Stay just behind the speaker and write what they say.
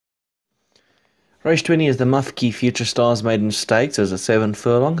Race 20 is the Mafki Future Stars Maiden Stakes. There's a 7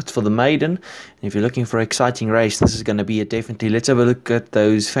 furlong. It's for the Maiden. And if you're looking for an exciting race, this is going to be a definitely. Let's have a look at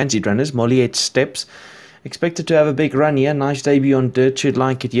those fancied runners. Molliet Steps. Expected to have a big run here. Nice debut on dirt. Should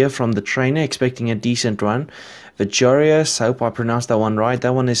like it here from the trainer. Expecting a decent run. Vajorius. Hope I pronounced that one right.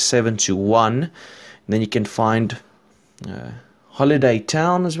 That one is 7-1. And then you can find Holiday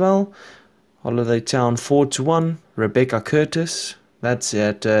Town as well. Holiday Town 4-1. Rebecca Curtis. That's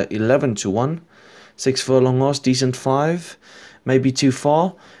at 11-1. 6 furlong horse, decent 5, maybe too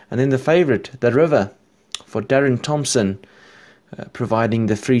far. And then the favourite, the River, for Darren Thompson, providing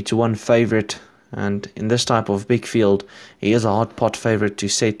the 3-1 favourite. And in this type of big field, he is a hot pot favourite to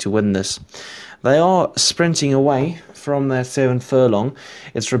set to win this. They are sprinting away from that 7 furlong.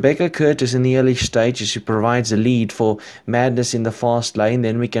 It's Rebecca Curtis in the early stages. She provides a lead for Madness in the fast lane.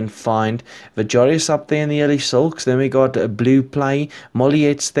 Then we can find Vajorius up there in the early sulks. Then we got a Blue Play,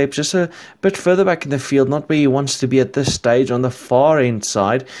 Molliet Steps, just a bit further back in the field, not where he wants to be at this stage. On the far end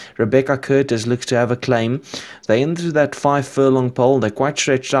side, Rebecca Curtis looks to have a claim. They into that 5 furlong pole. They're quite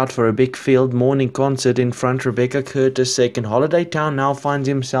stretched out for a big field. Morning Concert in front, Rebecca Curtis second. Holiday Town now finds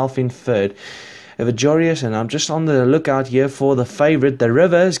himself in third. Vajorius, and I'm just on the lookout here for the favourite. The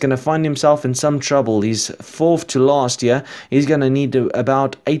River is going to find himself in some trouble. He's 4th to last here. He's going to need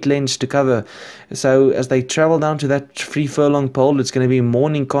about 8 lengths to cover. So as they travel down to that 3 furlong pole, it's going to be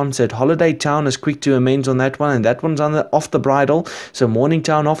Morning Concert. Holiday Town is quick to amends on that one, and that one's on off the bridle. So Morning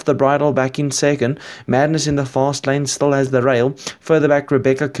Town off the bridle, back in second. Madness in the fast lane still has the rail. Further back,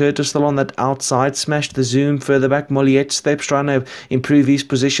 Rebecca Curtis still on that outside. Smashed the Zoom. Further back, Molliet Steps trying to improve his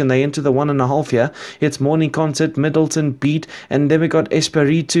position. They into the 1.5 here. It's Morning Concert, Middleton beat, and then we got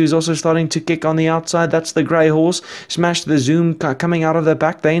Espiritu who's also starting to kick on the outside. That's the grey horse. Smashed the Zoom coming out of the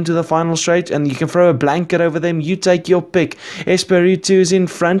back. They into the final straight, and you can throw a blanket over them. You take your pick. Espiritu is in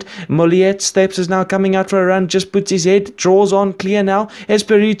front. Molliet Steps is now coming out for a run. Just puts his head, draws on clear now.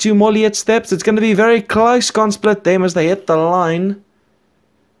 Espiritu, Molliet Steps. It's going to be very close. Can't split them as they hit the line.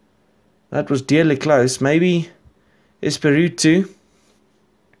 That was dearly close. Maybe Espiritu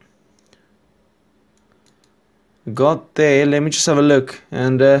got there. Let me just have a look,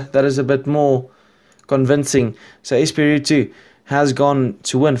 and that is a bit more convincing. So Espiritu has gone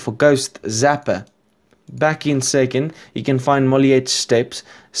to win for Ghost Zapper. Back in second, you can find Molliet Steps.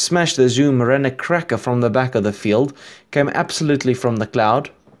 Smashed the Zoom, ran a cracker from the back of the field. Came absolutely from the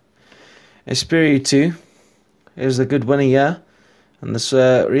cloud. Espiritu is a good winner here, and this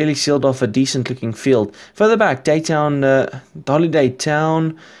really sealed off a decent looking field. Further back, Holiday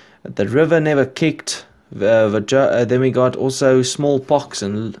Town, the River never kicked. Then we got also Smallpox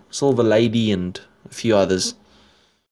and Silver Lady and a few others.